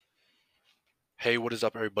Hey, what is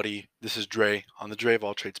up, everybody? This is Dre on the Dre of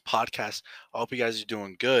All Trades podcast. I hope you guys are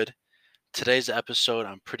doing good. Today's episode,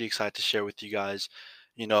 I'm pretty excited to share with you guys.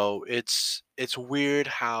 It's weird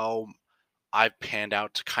how I've panned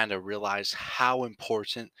out to kind of realize how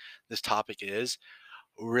important this topic is.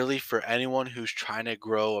 Really, for anyone who's trying to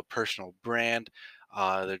grow a personal brand,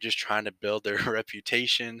 they're just trying to build their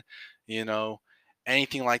reputation, you know,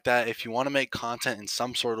 anything like that. If you want to make content in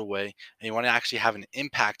some sort of way and you want to actually have an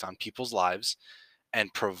impact on people's lives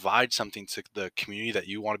and provide something to the community that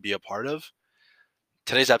you want to be a part of,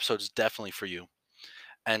 today's episode is definitely for you.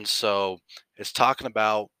 And so it's talking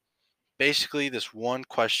about basically this one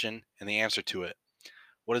question and the answer to it.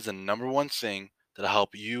 What is the number one thing that'll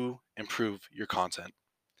help you improve your content?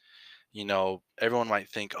 Everyone might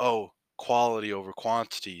think, oh, quality over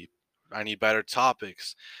quantity. I need better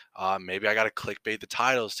topics. Maybe I got to clickbait the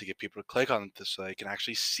titles to get people to click on this so they can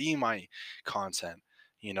actually see my content.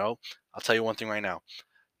 I'll tell you one thing right now.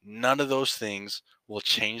 None of those things will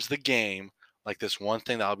change the game like this one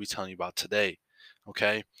thing that I'll be telling you about today.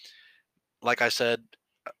 Okay. Like I said,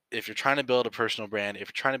 if you're trying to build a personal brand, if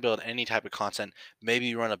you're trying to build any type of content, maybe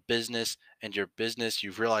you run a business and your business,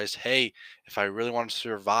 you've realized, hey, if I really want to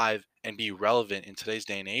survive and be relevant in today's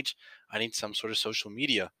day and age, I need some sort of social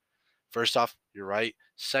media. First off, you're right.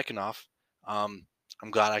 Second off, um,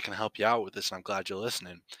 I'm glad I can help you out with this and I'm glad you're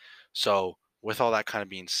listening. So, with all that kind of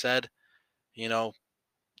being said, you know,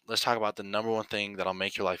 let's talk about the number one thing that'll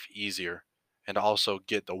make your life easier and also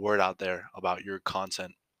get the word out there about your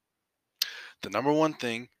content. The number one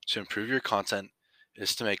thing to improve your content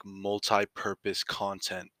is to make multi purpose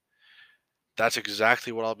content. That's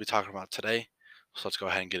exactly what I'll be talking about today. So let's go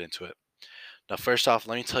ahead and get into it. Now, first off,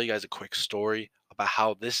 let me tell you guys a quick story about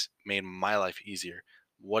how this made my life easier.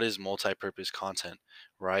 What is multi purpose content,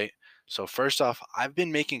 right? So, first off, I've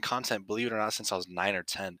been making content, believe it or not, since I was 9 or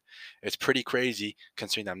 10. It's pretty crazy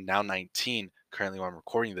considering I'm now 19 currently when I'm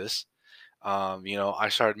recording this. I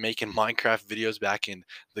started making Minecraft videos back in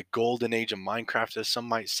the golden age of Minecraft, as some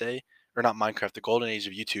might say, or not Minecraft, the golden age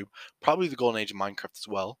of YouTube, probably the golden age of Minecraft as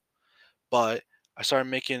well. But I started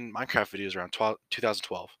making Minecraft videos around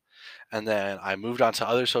 2012. And then I moved on to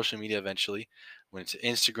other social media eventually, went to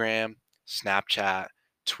Instagram, Snapchat,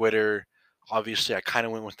 Twitter. Obviously, I kind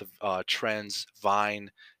of went with the trends,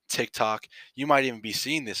 Vine, TikTok. You might even be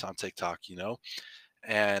seeing this on TikTok.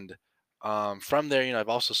 And from there, I've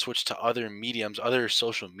also switched to other mediums, other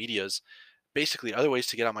social medias, basically other ways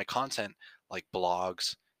to get out my content, like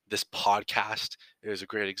blogs. This podcast is a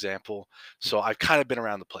great example. So I've kind of been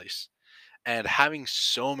around the place. And having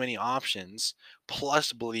so many options,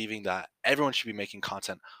 plus believing that everyone should be making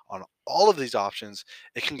content on all of these options,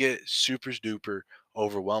 it can get super duper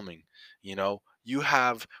overwhelming.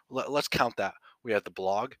 Let's count that. We have the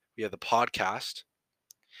blog, we have the podcast,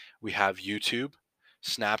 we have YouTube,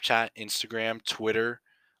 Snapchat, Instagram, Twitter,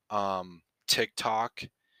 TikTok.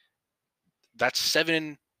 That's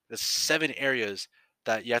seven. That's seven areas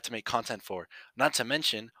that you have to make content for. Not to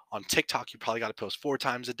mention, on TikTok, you probably got to post 4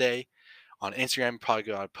 times a day. On Instagram, you probably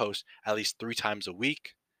got to post at least 3 times a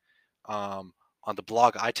week. On the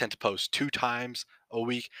blog, I tend to post 2 times a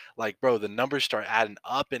week. Like, bro, the numbers start adding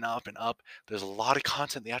up and up and up. There's a lot of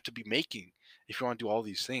content they have to be making if you want to do all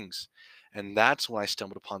these things. And that's when I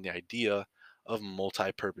stumbled upon the idea of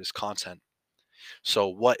multi purpose content. So,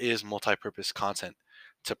 what is multi purpose content?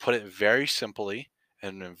 To put it very simply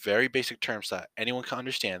and in very basic terms so that anyone can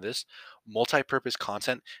understand this, multi purpose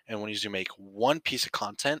content, and when you make one piece of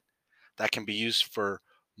content that can be used for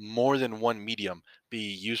more than one medium, be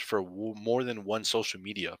used for more than one social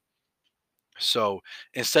media. So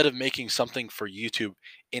instead of making something for YouTube,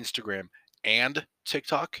 Instagram, and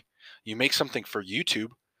TikTok, you make something for YouTube,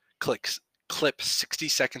 clicks, clip 60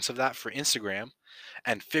 seconds of that for Instagram,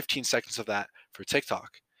 and 15 seconds of that for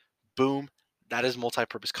TikTok. Boom, that is multi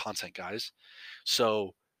purpose content, guys.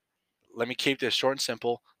 So let me keep this short and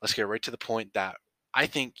simple. Let's get right to the point that I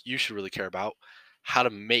think you should really care about: how to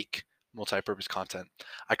make multi-purpose content.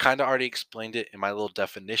 I kind of already explained it in my little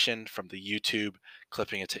definition from the YouTube,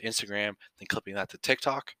 clipping it to Instagram, then clipping that to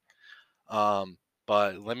TikTok.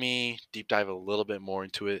 But let me deep dive a little bit more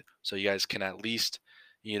into it so you guys can at least,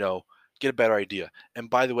 you know, get a better idea. And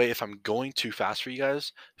by the way, if I'm going too fast for you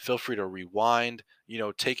guys, feel free to rewind,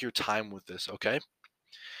 take your time with this, okay?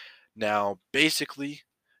 Now, basically,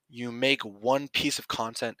 you make one piece of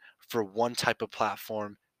content for one type of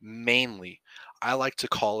platform mainly. I like to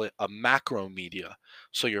call it a macro media.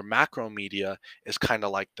 So, your macro media is kind of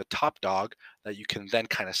like the top dog that you can then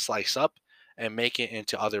kind of slice up and make it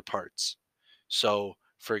into other parts. So,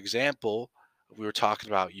 for example, we were talking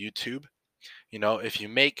about YouTube. If you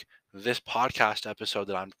make this podcast episode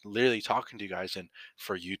that I'm literally talking to you guys in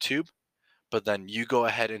for YouTube, but then you go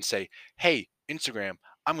ahead and say, hey, Instagram,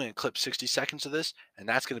 I'm going to clip 60 seconds of this, and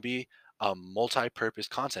that's going to be a multi purpose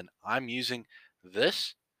content. I'm using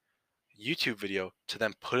this YouTube video to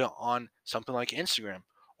then put it on something like Instagram.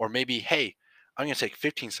 Or maybe, hey, I'm going to take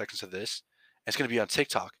 15 seconds of this. And it's going to be on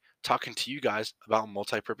TikTok talking to you guys about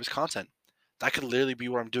multi purpose content. That could literally be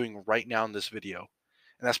what I'm doing right now in this video.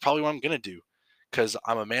 And that's probably what I'm going to do because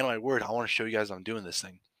I'm a man of my word. I want to show you guys I'm doing this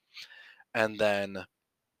thing. And then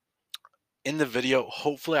in the video,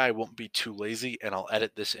 hopefully I won't be too lazy and I'll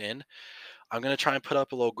edit this in. I'm going to try and put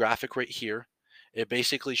up a little graphic right here. It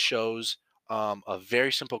basically shows a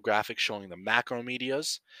very simple graphic showing the macro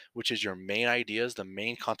medias, which is your main ideas, the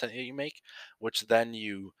main content that you make, which then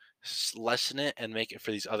you lessen it and make it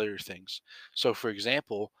for these other things. So, for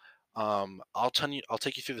example, I'll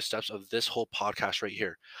take you through the steps of this whole podcast right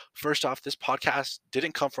here. First off, this podcast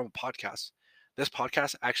didn't come from a podcast. This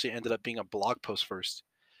podcast actually ended up being a blog post first.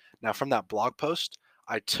 Now, from that blog post,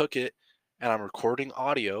 I took it and I'm recording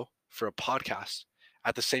audio for a podcast.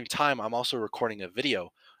 At the same time, I'm also recording a video,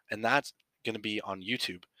 and that's going to be on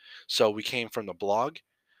YouTube. So we came from the blog,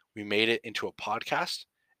 we made it into a podcast,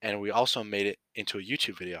 and we also made it into a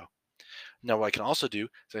YouTube video. Now, what I can also do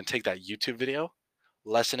is then take that YouTube video,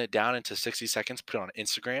 lessen it down into 60 seconds, put it on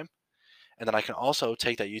Instagram, and then I can also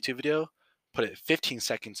take that YouTube video, put it 15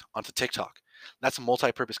 seconds onto TikTok. That's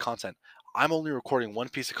multi-purpose content. I'm only recording one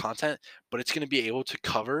piece of content, but it's going to be able to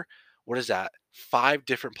cover, what is that? 5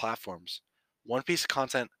 different platforms. One piece of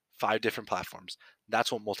content, 5 different platforms.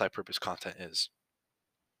 That's what multi-purpose content is.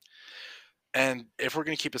 And if we're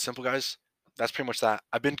going to keep it simple, guys, that's pretty much that.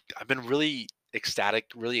 I've been really ecstatic,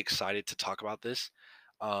 really excited to talk about this.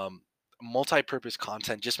 Um, multi-purpose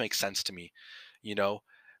content just makes sense to me. You know,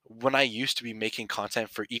 when I used to be making content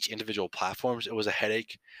for each individual platforms, it was a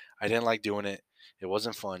headache. I didn't like doing it. It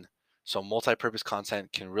wasn't fun. So multi-purpose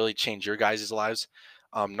content can really change your guys' lives.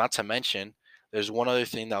 Not to mention, there's one other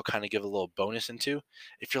thing that I'll kind of give a little bonus into.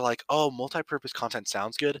 If you're like, oh, multi-purpose content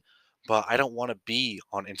sounds good, but I don't want to be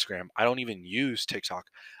on Instagram. I don't even use TikTok.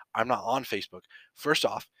 I'm not on Facebook. First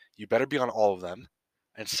off, you better be on all of them.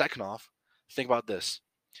 And second off, think about this.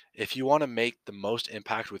 If you want to make the most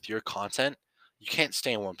impact with your content, you can't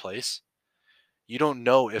stay in one place. You don't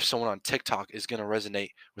know if someone on TikTok is going to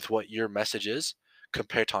resonate with what your message is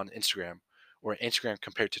compared to on Instagram, or Instagram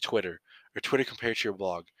compared to Twitter, or Twitter compared to your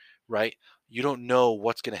blog, right? You don't know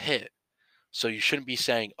what's going to hit. So you shouldn't be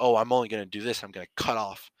saying, oh, I'm only going to do this. I'm going to cut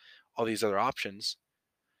off all these other options.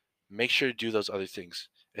 Make sure to do those other things,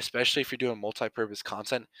 especially if you're doing multi purpose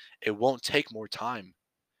content. It won't take more time.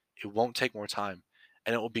 It won't take more time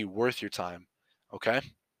and it will be worth your time. Okay.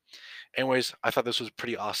 Anyways, I thought this was a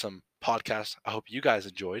pretty awesome podcast. I hope you guys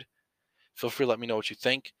enjoyed. Feel free to let me know what you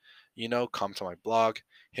think. Comment on my blog,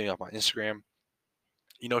 hit me up on Instagram.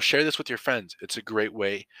 Share this with your friends. It's a great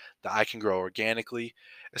way that I can grow organically,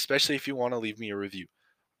 especially if you want to leave me a review.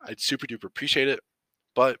 I'd super duper appreciate it,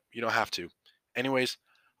 but you don't have to. Anyways,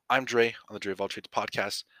 I'm Dre on the Dre of All Trades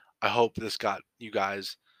podcast. I hope this got you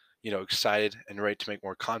guys, excited and ready to make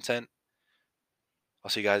more content. I'll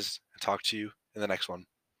see you guys and talk to you in the next one.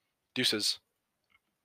 Deuces.